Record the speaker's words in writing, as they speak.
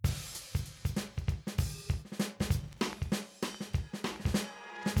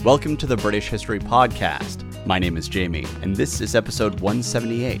Welcome to the British History Podcast. My name is Jamie, and this is episode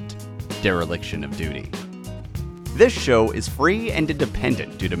 178, Dereliction of Duty. This show is free and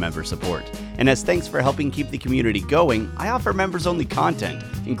independent due to member support, and as thanks for helping keep the community going, I offer members-only content,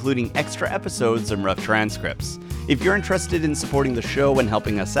 including extra episodes and rough transcripts. If you're interested in supporting the show and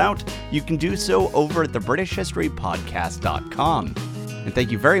helping us out, you can do so over at thebritishhistorypodcast.com. And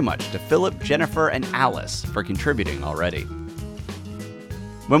thank you very much to Philip, Jennifer, and Alice for contributing already.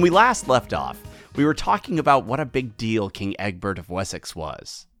 When we last left off, we were talking about what a big deal King Egbert of Wessex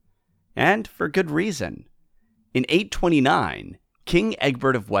was. And for good reason. In 829, King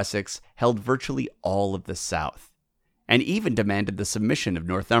Egbert of Wessex held virtually all of the south, and even demanded the submission of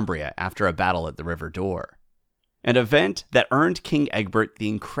Northumbria after a battle at the River Dore. An event that earned King Egbert the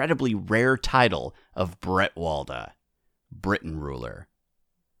incredibly rare title of Bretwalda, Britain ruler.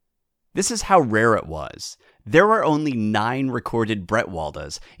 This is how rare it was. There are only 9 recorded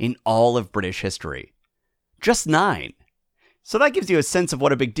Bretwaldas in all of British history. Just 9. So that gives you a sense of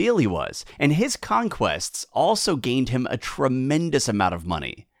what a big deal he was. And his conquests also gained him a tremendous amount of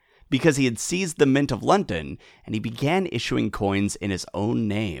money, because he had seized the Mint of London and he began issuing coins in his own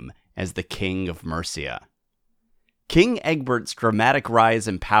name as the King of Mercia. King Egbert's dramatic rise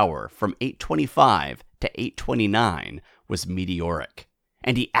in power from 825 to 829 was meteoric,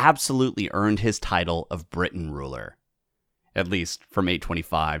 and he absolutely earned his title of Britain ruler. At least from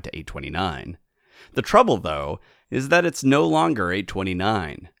 825 to 829. The trouble, though, is that it's no longer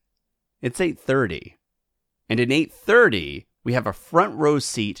 829. It's 830. And in 830, we have a front row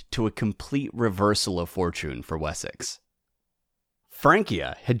seat to a complete reversal of fortune for Wessex.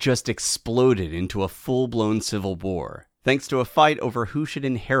 Francia had just exploded into a full-blown civil war, thanks to a fight over who should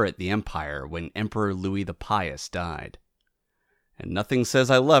inherit the empire when Emperor Louis the Pious died. And nothing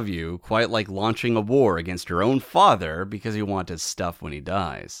says I love you quite like launching a war against your own father because you want his stuff when he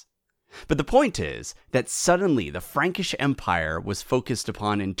dies. But the point is that suddenly the Frankish Empire was focused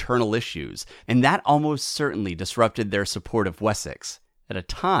upon internal issues, and that almost certainly disrupted their support of Wessex at a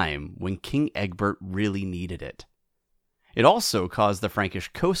time when King Egbert really needed it. It also caused the Frankish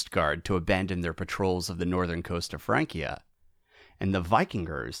coast guard to abandon their patrols of the northern coast of Francia, and the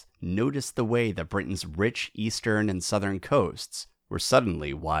Vikingers noticed the way that Britain's rich eastern and southern coasts were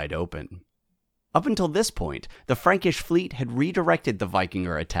suddenly wide open. Up until this point, the Frankish fleet had redirected the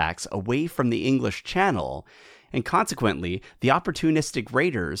Vikinger attacks away from the English Channel, and consequently, the opportunistic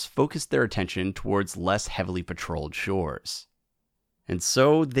raiders focused their attention towards less heavily patrolled shores. And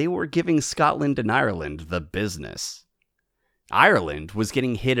so they were giving Scotland and Ireland the business. Ireland was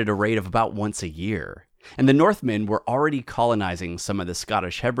getting hit at a rate of about once a year, and the Northmen were already colonizing some of the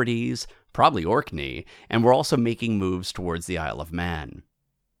Scottish Hebrides, probably Orkney, and were also making moves towards the Isle of Man.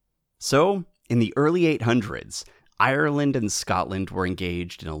 So, in the early 800s, Ireland and Scotland were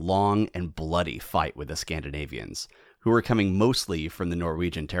engaged in a long and bloody fight with the Scandinavians, who were coming mostly from the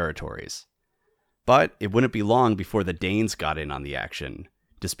Norwegian territories. But it wouldn't be long before the Danes got in on the action,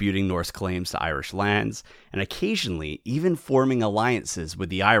 disputing Norse claims to Irish lands, and occasionally even forming alliances with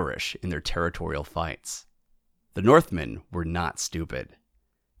the Irish in their territorial fights. The Northmen were not stupid.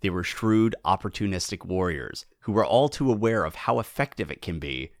 They were shrewd, opportunistic warriors who were all too aware of how effective it can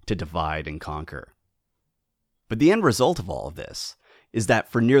be to divide and conquer. But the end result of all of this is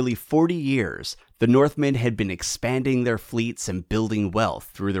that for nearly 40 years, the Northmen had been expanding their fleets and building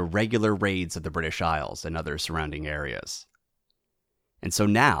wealth through their regular raids of the British Isles and other surrounding areas. And so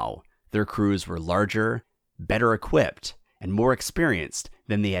now, their crews were larger, better equipped, and more experienced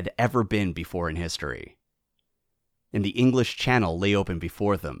than they had ever been before in history. And the English Channel lay open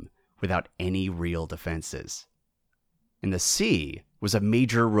before them, without any real defenses. And the sea was a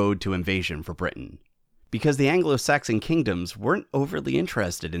major road to invasion for Britain, because the Anglo-Saxon kingdoms weren't overly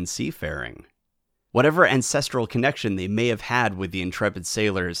interested in seafaring. Whatever ancestral connection they may have had with the intrepid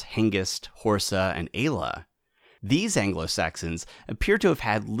sailors Hengist, Horsa, and Aella, these Anglo-Saxons appear to have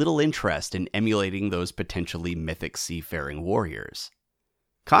had little interest in emulating those potentially mythic seafaring warriors.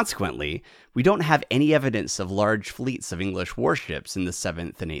 Consequently, we don't have any evidence of large fleets of English warships in the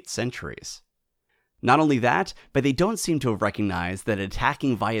 7th and 8th centuries. Not only that, but they don't seem to have recognized that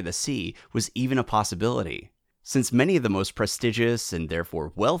attacking via the sea was even a possibility, since many of the most prestigious and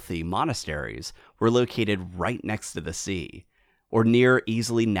therefore wealthy monasteries were located right next to the sea, or near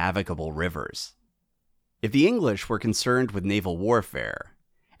easily navigable rivers. If the English were concerned with naval warfare,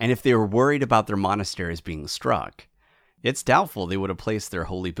 and if they were worried about their monasteries being struck, it's doubtful they would have placed their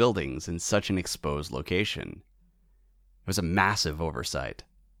holy buildings in such an exposed location. It was a massive oversight.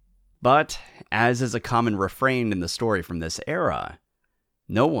 But, as is a common refrain in the story from this era,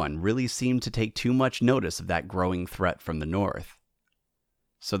 no one really seemed to take too much notice of that growing threat from the north.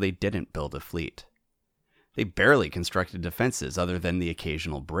 so they didn't build a fleet. They barely constructed defenses other than the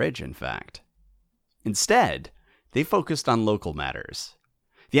occasional bridge, in fact. Instead, they focused on local matters.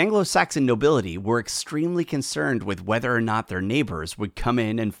 The Anglo-Saxon nobility were extremely concerned with whether or not their neighbors would come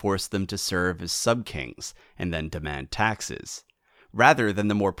in and force them to serve as sub-kings and then demand taxes, rather than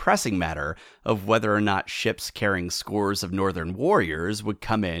the more pressing matter of whether or not ships carrying scores of northern warriors would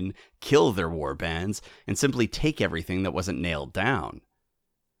come in, kill their war bands, and simply take everything that wasn't nailed down.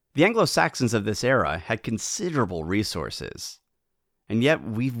 The Anglo-Saxons of this era had considerable resources, and yet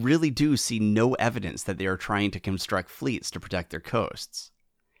we really do see no evidence that they are trying to construct fleets to protect their coasts.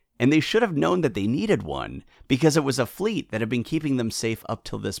 And they should have known that they needed one, because it was a fleet that had been keeping them safe up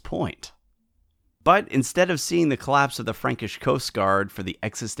till this point. But instead of seeing the collapse of the Frankish Coast Guard for the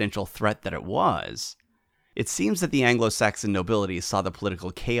existential threat that it was, it seems that the Anglo-Saxon nobility saw the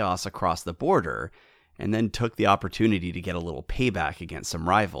political chaos across the border and then took the opportunity to get a little payback against some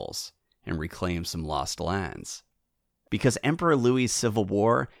rivals and reclaim some lost lands. Because Emperor Louis's civil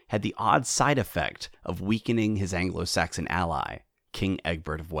war had the odd side effect of weakening his Anglo-Saxon ally, King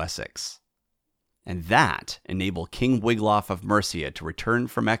Egbert of Wessex. And that enabled King Wiglaf of Mercia to return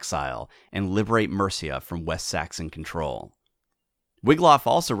from exile and liberate Mercia from West Saxon control. Wiglaf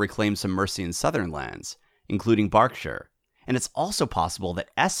also reclaimed some Mercian southern lands, including Berkshire, and it's also possible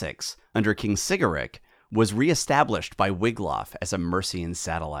that Essex, under King Sigaric, was re-established by Wiglaf as a Mercian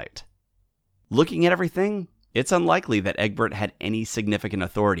satellite. Looking at everything, it's unlikely that Egbert had any significant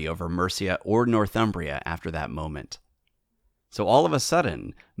authority over Mercia or Northumbria after that moment. So all of a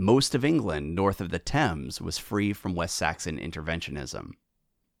sudden, most of England north of the Thames was free from West Saxon interventionism.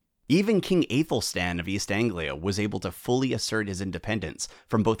 Even King Aethelstan of East Anglia was able to fully assert his independence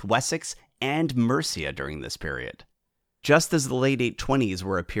from both Wessex and Mercia during this period. Just as the late 820s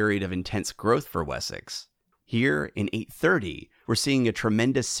were a period of intense growth for Wessex, here in 830, we're seeing a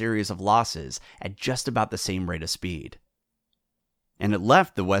tremendous series of losses at just about the same rate of speed. And it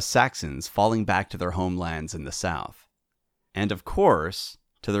left the West Saxons falling back to their homelands in the south. And of course,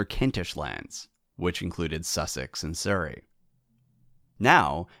 to their Kentish lands, which included Sussex and Surrey.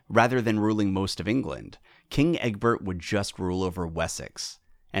 Now, rather than ruling most of England, King Egbert would just rule over Wessex,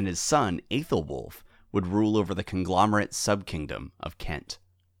 and his son, Aethelwulf, would rule over the conglomerate sub-kingdom of Kent.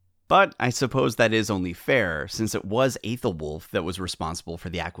 But I suppose that is only fair, since it was Aethelwulf that was responsible for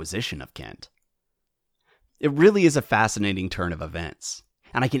the acquisition of Kent. It really is a fascinating turn of events,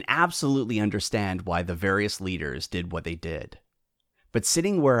 and I can absolutely understand why the various leaders did what they did. But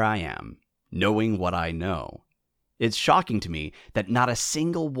sitting where I am, knowing what I know, it's shocking to me that not a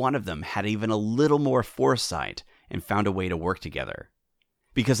single one of them had even a little more foresight and found a way to work together.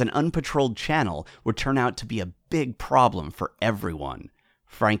 Because an unpatrolled channel would turn out to be a big problem for everyone,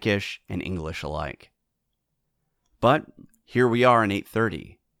 Frankish and English alike. But here we are in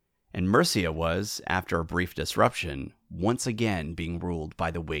 830, and Mercia was, after a brief disruption, once again being ruled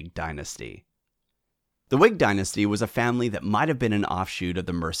by the Whig dynasty. The Whig dynasty was a family that might have been an offshoot of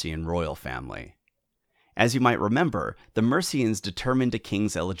the Mercian royal family. As you might remember, the Mercians determined a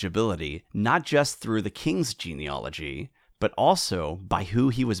king's eligibility not just through the king's genealogy, but also by who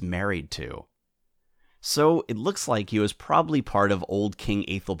he was married to. So it looks like he was probably part of old King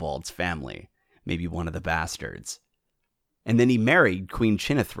Aethelbald's family, maybe one of the bastards. And then he married Queen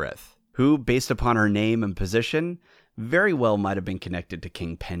Cynethryth, who, based upon her name and position, very well might have been connected to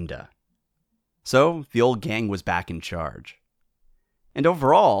King Penda. So the old gang was back in charge. And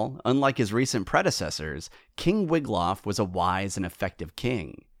overall, unlike his recent predecessors, King Wiglaf was a wise and effective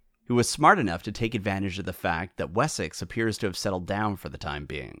king, who was smart enough to take advantage of the fact that Wessex appears to have settled down for the time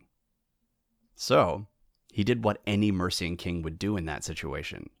being. So, he did what any Mercian king would do in that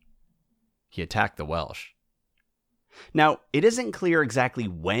situation. He attacked the Welsh. Now, it isn't clear exactly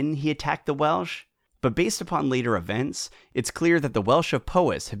when he attacked the Welsh, but based upon later events, it's clear that the Welsh of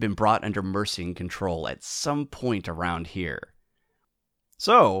Powys had been brought under Mercian control at some point around here.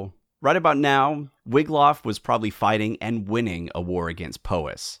 So, right about now, Wiglaf was probably fighting and winning a war against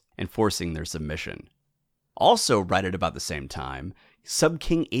Powys, enforcing their submission. Also, right at about the same time,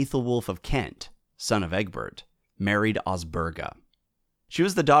 Sub-King Aethelwulf of Kent, son of Egbert, married Osburga. She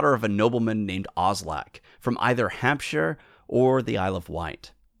was the daughter of a nobleman named Oslac from either Hampshire or the Isle of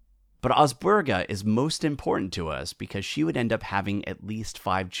Wight. But Osburga is most important to us because she would end up having at least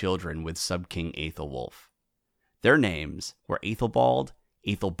 5 children with Sub-King Aethelwulf. Their names were Aethelbald,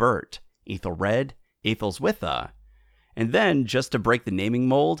 Aethelbert, Aethelred, Aethelswitha, and then, just to break the naming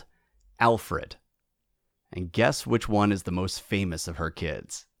mold, Alfred. And guess which one is the most famous of her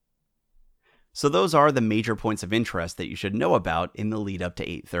kids? So those are the major points of interest that you should know about in the lead up to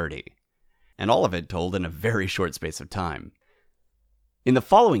 830, and all of it told in a very short space of time. In the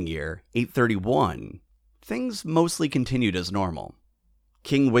following year, 831, things mostly continued as normal.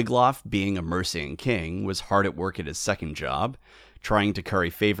 King Wiglaf, being a Mercian king, was hard at work at his second job, trying to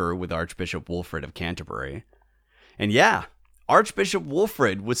curry favor with Archbishop Wulfrid of Canterbury. And yeah, Archbishop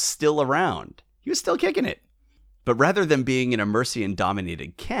Wulfrid was still around. He was still kicking it. But rather than being in a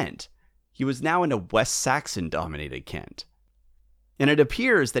Mercian-dominated Kent, he was now in a West Saxon-dominated Kent. And it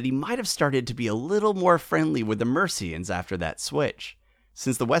appears that he might have started to be a little more friendly with the Mercians after that switch,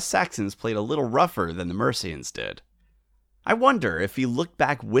 since the West Saxons played a little rougher than the Mercians did. I wonder if he looked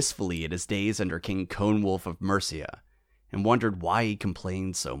back wistfully at his days under King Conwulf of Mercia, and wondered why he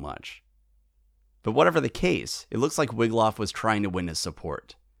complained so much. But whatever the case, it looks like Wiglaf was trying to win his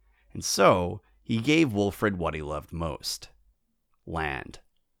support, and so he gave Wulfrid what he loved most: land.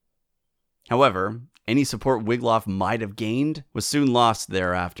 However, any support Wiglaf might have gained was soon lost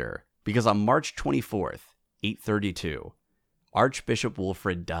thereafter, because on March 24th, 832, Archbishop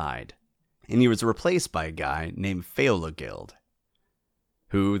Wulfrid died, and he was replaced by a guy named Feologild,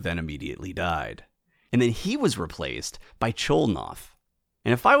 who then immediately died. And then he was replaced by Cholnoth.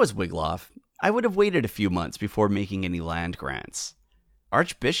 And if I was Wiglaf, I would have waited a few months before making any land grants.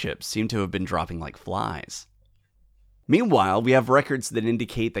 Archbishops seem to have been dropping like flies. Meanwhile, we have records that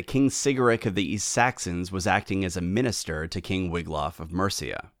indicate that King Sigaric of the East Saxons was acting as a minister to King Wiglaf of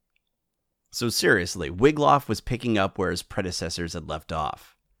Mercia. So seriously, Wiglaf was picking up where his predecessors had left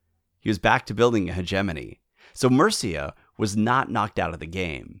off. He was back to building a hegemony. So Mercia was not knocked out of the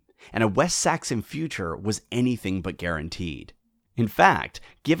game, and a West Saxon future was anything but guaranteed. In fact,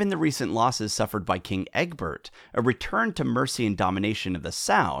 given the recent losses suffered by King Egbert, a return to Mercian domination of the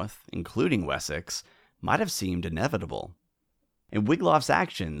south, including Wessex, might have seemed inevitable. And Wiglaf's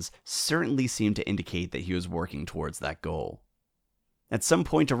actions certainly seemed to indicate that he was working towards that goal. At some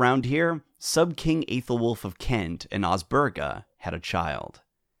point around here, Sub-King Aethelwulf of Kent and Osburga had a child,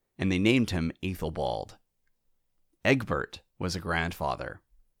 and they named him Aethelbald. Egbert was a grandfather.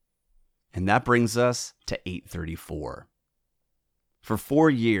 And that brings us to 834. For 4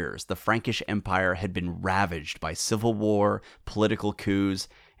 years, the Frankish Empire had been ravaged by civil war, political coups,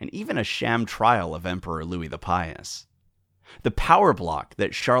 and even a sham trial of Emperor Louis the Pious. The power block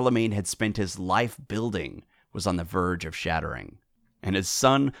that Charlemagne had spent his life building was on the verge of shattering, and his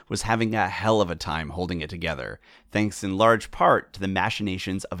son was having a hell of a time holding it together, thanks in large part to the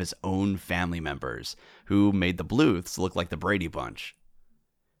machinations of his own family members, who made the Bluths look like the Brady Bunch.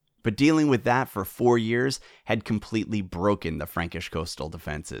 But dealing with that for 4 years had completely broken the Frankish coastal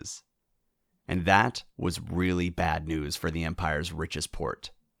defenses. And that was really bad news for the empire's richest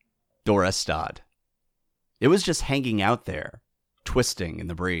port, Dorestad. It was just hanging out there, twisting in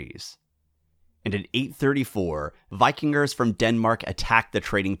the breeze. And in 834, Vikingers from Denmark attacked the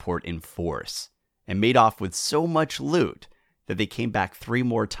trading port in force, and made off with so much loot that they came back 3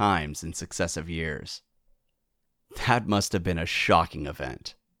 more times in successive years. That must have been a shocking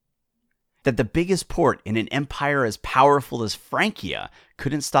event. That the biggest port in an empire as powerful as Francia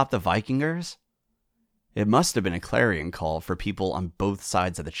couldn't stop the Vikingers? It must have been a clarion call for people on both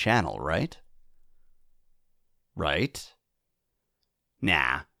sides of the channel, right? Right?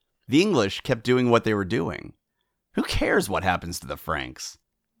 Nah, the English kept doing what they were doing. Who cares what happens to the Franks?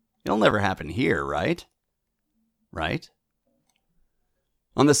 It'll never happen here, right? Right?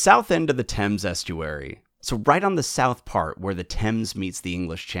 On the south end of the Thames estuary, so right on the south part where the Thames meets the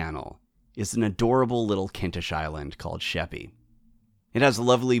English Channel, is an adorable little Kentish island called Sheppey. It has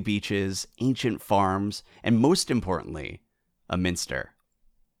lovely beaches, ancient farms, and most importantly, a minster.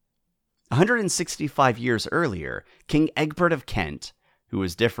 165 years earlier, King Egbert of Kent, who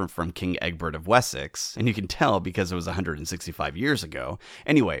was different from King Egbert of Wessex, and you can tell because it was 165 years ago.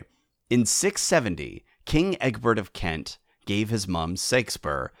 Anyway, in 670, King Egbert of Kent gave his mom,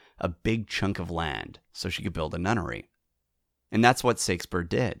 Sexbur, a big chunk of land so she could build a nunnery. And that's what Sexbur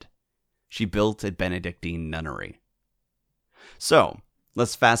did. She built a Benedictine nunnery. So,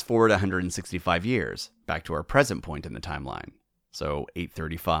 let's fast forward 165 years, back to our present point in the timeline, so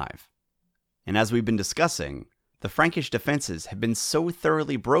 835. And as we've been discussing, the Frankish defenses had been so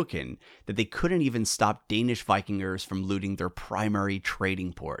thoroughly broken that they couldn't even stop Danish Vikingers from looting their primary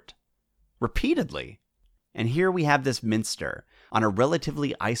trading port. Repeatedly. And here we have this minster on a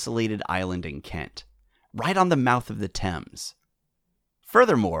relatively isolated island in Kent, right on the mouth of the Thames.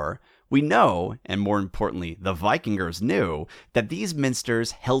 Furthermore, we know, and more importantly, the Vikingers knew, that these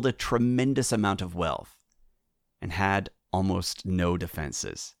minsters held a tremendous amount of wealth and had almost no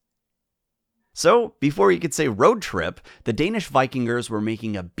defenses. So, before you could say road trip, the Danish Vikingers were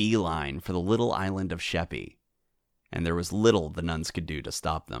making a beeline for the little island of Sheppey, and there was little the nuns could do to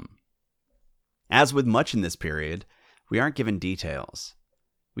stop them. As with much in this period, we aren't given details.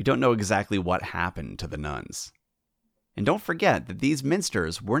 We don't know exactly what happened to the nuns. And don't forget that these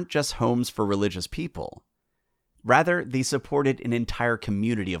minsters weren't just homes for religious people. Rather, they supported an entire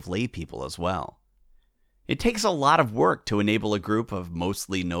community of lay people as well. It takes a lot of work to enable a group of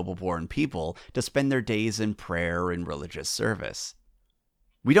mostly noble-born people to spend their days in prayer and religious service.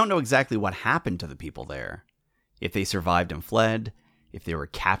 We don't know exactly what happened to the people there. If they survived and fled, if they were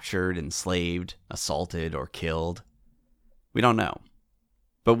captured, enslaved, assaulted, or killed. We don't know.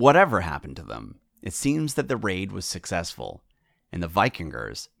 But whatever happened to them, it seems that the raid was successful, and the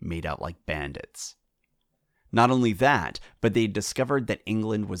Vikingers made out like bandits. Not only that, but they discovered that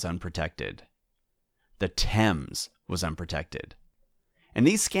England was unprotected. The Thames was unprotected. And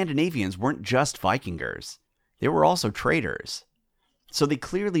these Scandinavians weren't just Vikingers. They were also traders. So they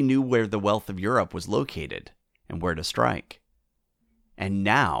clearly knew where the wealth of Europe was located and where to strike. And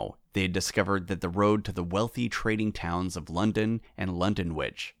now they had discovered that the road to the wealthy trading towns of London and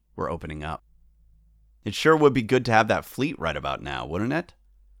Londonwich were opening up. It sure would be good to have that fleet right about now, wouldn't it?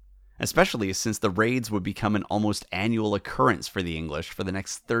 Especially since the raids would become an almost annual occurrence for the English for the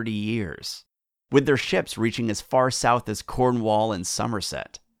next 30 years, with their ships reaching as far south as Cornwall and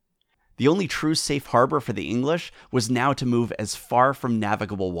Somerset. The only true safe harbor for the English was now to move as far from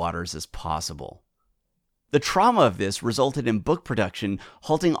navigable waters as possible. The trauma of this resulted in book production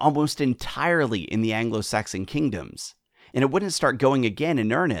halting almost entirely in the Anglo-Saxon kingdoms, and it wouldn't start going again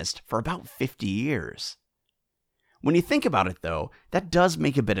in earnest for about 50 years. When you think about it, though, that does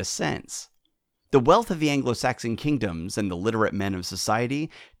make a bit of sense. The wealth of the Anglo-Saxon kingdoms and the literate men of society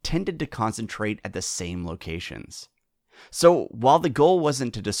tended to concentrate at the same locations. So, while the goal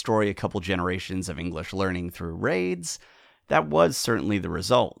wasn't to destroy a couple generations of English learning through raids, that was certainly the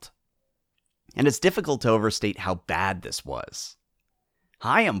result. And it's difficult to overstate how bad this was.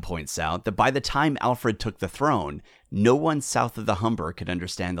 Hyam points out that by the time Alfred took the throne, no one south of the Humber could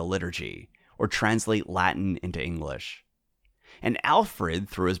understand the liturgy or translate Latin into English. And Alfred,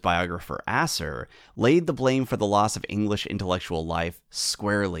 through his biographer Asser, laid the blame for the loss of English intellectual life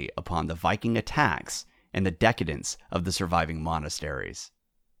squarely upon the Viking attacks and the decadence of the surviving monasteries.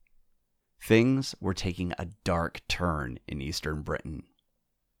 Things were taking a dark turn in eastern Britain.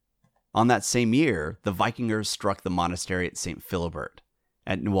 On that same year, the Vikingers struck the monastery at St. Philibert,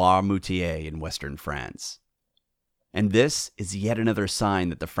 at Noirmoutier in western France. And this is yet another sign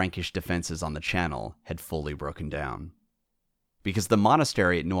that the Frankish defenses on the Channel had fully broken down. Because the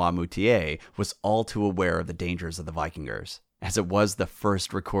monastery at Noirmoutier was all too aware of the dangers of the Vikingers, as it was the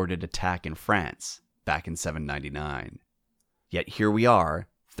first recorded attack in France back in 799. Yet here we are,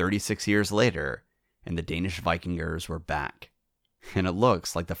 36 years later, and the Danish Vikingers were back. And it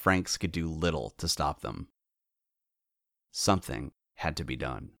looks like the Franks could do little to stop them. Something had to be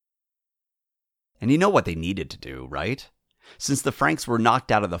done. And you know what they needed to do, right? Since the Franks were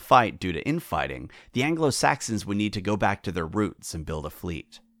knocked out of the fight due to infighting, the Anglo-Saxons would need to go back to their roots and build a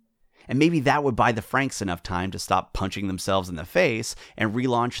fleet. And maybe that would buy the Franks enough time to stop punching themselves in the face and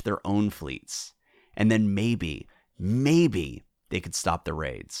relaunch their own fleets. And then maybe they could stop the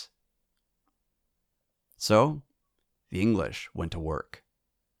raids. So, the English went to work.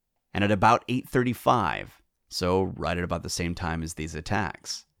 And at about 835, so right at about the same time as these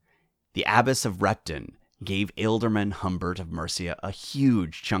attacks, the Abbess of Repton gave Ealdorman Humbert of Mercia a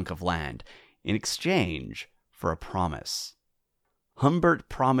huge chunk of land in exchange for a promise. Humbert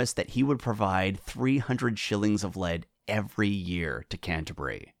promised that he would provide 300 shillings of lead every year to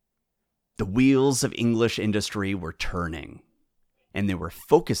Canterbury. The wheels of English industry were turning, and they were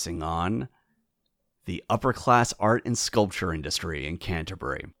focusing on the upper-class art and sculpture industry in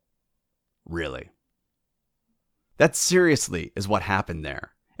Canterbury. Really. That seriously is what happened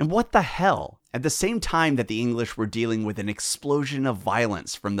there. And what the hell? At the same time that the English were dealing with an explosion of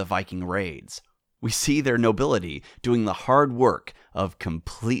violence from the Viking raids, we see their nobility doing the hard work of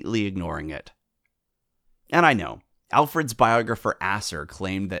completely ignoring it. And I know, Alfred's biographer Asser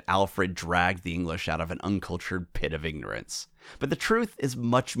claimed that Alfred dragged the English out of an uncultured pit of ignorance. But the truth is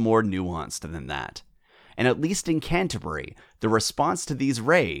much more nuanced than that. And at least in Canterbury, the response to these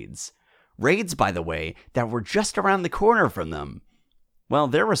raids, by the way, that were just around the corner from them, well,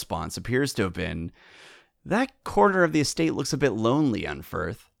 their response appears to have been, that corner of the estate looks a bit lonely,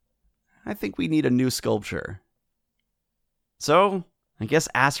 Unferth. I think we need a new sculpture. So, I guess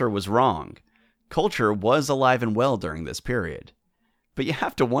Asser was wrong. Culture was alive and well during this period. But you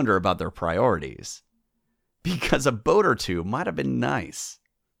have to wonder about their priorities. Because a boat or two might have been nice.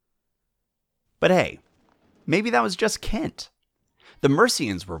 But hey, maybe that was just Kent. The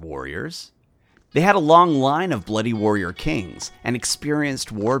Mercians were warriors. They had a long line of bloody warrior kings and experienced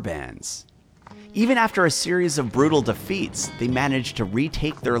war bands. Even after a series of brutal defeats, they managed to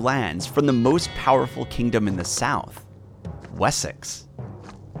retake their lands from the most powerful kingdom in the south, Wessex.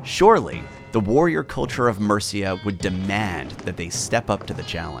 Surely, the warrior culture of Mercia would demand that they step up to the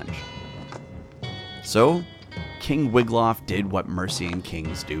challenge. So, King Wiglaf did what Mercian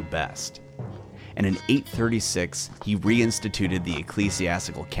kings do best. And in 836, he reinstituted the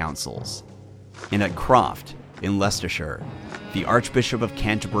ecclesiastical councils. And at Croft, in Leicestershire, the Archbishop of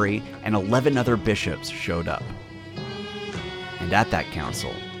Canterbury and 11 other bishops showed up. And at that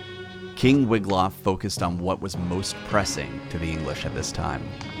council, King Wiglaf focused on what was most pressing to the English at this time.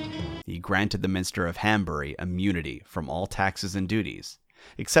 He granted the Minster of Hanbury immunity from all taxes and duties,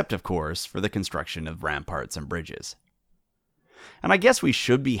 except, of course, for the construction of ramparts and bridges. And I guess we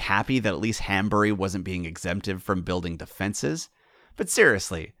should be happy that at least Hanbury wasn't being exempted from building defenses, but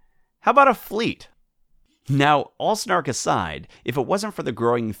seriously, how about a fleet? Now, all snark aside, if it wasn't for the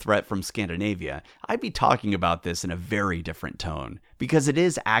growing threat from Scandinavia, I'd be talking about this in a very different tone, because it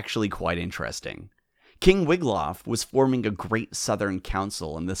is actually quite interesting. King Wiglaf was forming a great southern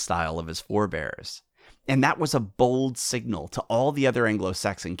council in the style of his forebears, and that was a bold signal to all the other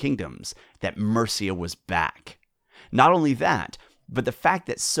Anglo-Saxon kingdoms that Mercia was back. Not only that, but the fact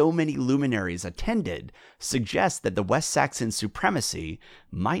that so many luminaries attended suggests that the West Saxon supremacy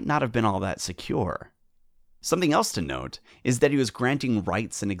might not have been all that secure. Something else to note is that he was granting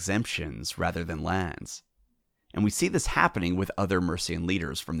rights and exemptions rather than lands. And we see this happening with other Mercian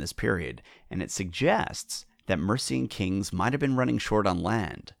leaders from this period, and it suggests that Mercian kings might have been running short on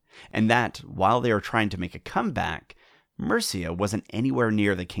land, and that, while they were trying to make a comeback, Mercia wasn't anywhere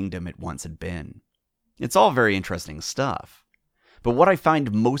near the kingdom it once had been. It's all very interesting stuff. But what I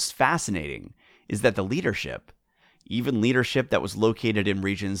find most fascinating is that the leadership, even leadership that was located in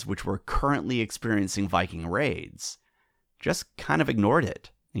regions which were currently experiencing Viking raids, just kind of ignored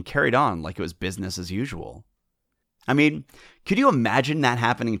it and carried on like it was business as usual. I mean, could you imagine that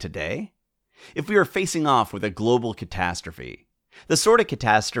happening today? If we were facing off with a global catastrophe, the sort of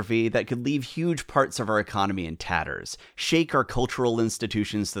catastrophe that could leave huge parts of our economy in tatters, shake our cultural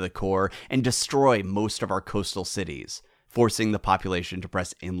institutions to the core, and destroy most of our coastal cities, forcing the population to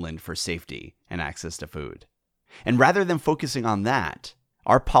press inland for safety and access to food. And rather than focusing on that,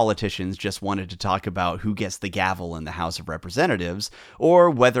 our politicians just wanted to talk about who gets the gavel in the House of Representatives, or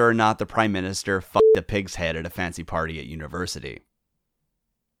whether or not the Prime Minister fucked a pig's head at a fancy party at university.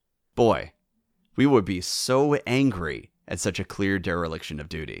 Boy, we would be so angry at such a clear dereliction of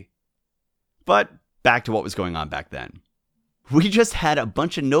duty. But back to what was going on back then. We just had a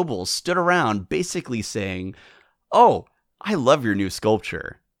bunch of nobles stood around basically saying, "Oh, I love your new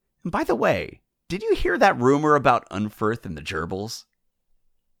sculpture. And by the way, did you hear that rumor about Unferth and the gerbils?"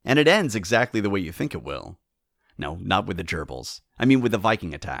 And it ends exactly the way you think it will. No, not with the gerbils. I mean with the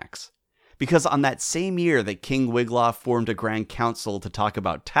Viking attacks. Because on that same year that King Wiglaf formed a grand council to talk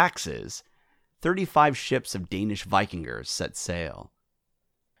about taxes, 35 ships of Danish Vikingers set sail.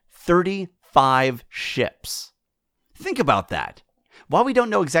 35 ships. Think about that. While we don't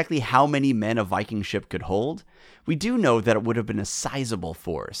know exactly how many men a Viking ship could hold, we do know that it would have been a sizable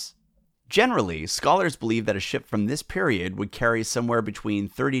force. Generally, scholars believe that a ship from this period would carry somewhere between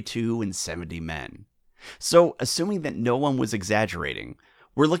 32 and 70 men. So, assuming that no one was exaggerating,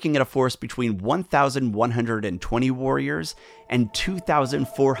 we're looking at a force between 1,120 warriors and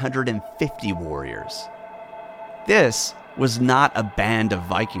 2,450 warriors. This was not a band of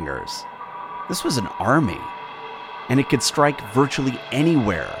Vikingers. This was an army, and it could strike virtually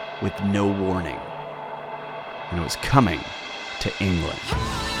anywhere with no warning. And it was coming to England.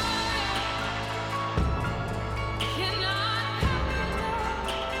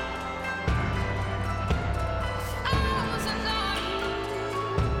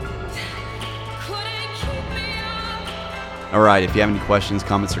 All right, if you have any questions,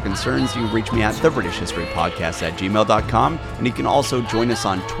 comments, or concerns, you can reach me at thebritishhistorypodcast@gmail.com. And you can also join us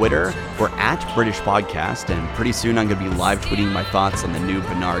on Twitter. We're at British Podcast, and pretty soon I'm going to be live tweeting my thoughts on the new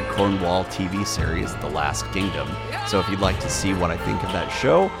Bernard Cornwall TV series, The Last Kingdom. So if you'd like to see what I think of that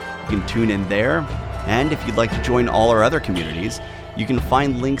show, you can tune in there. And if you'd like to join all our other communities, you can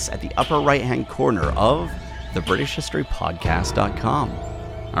find links at the upper right-hand corner of thebritishhistorypodcast.com.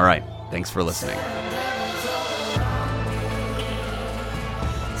 All right, thanks for listening.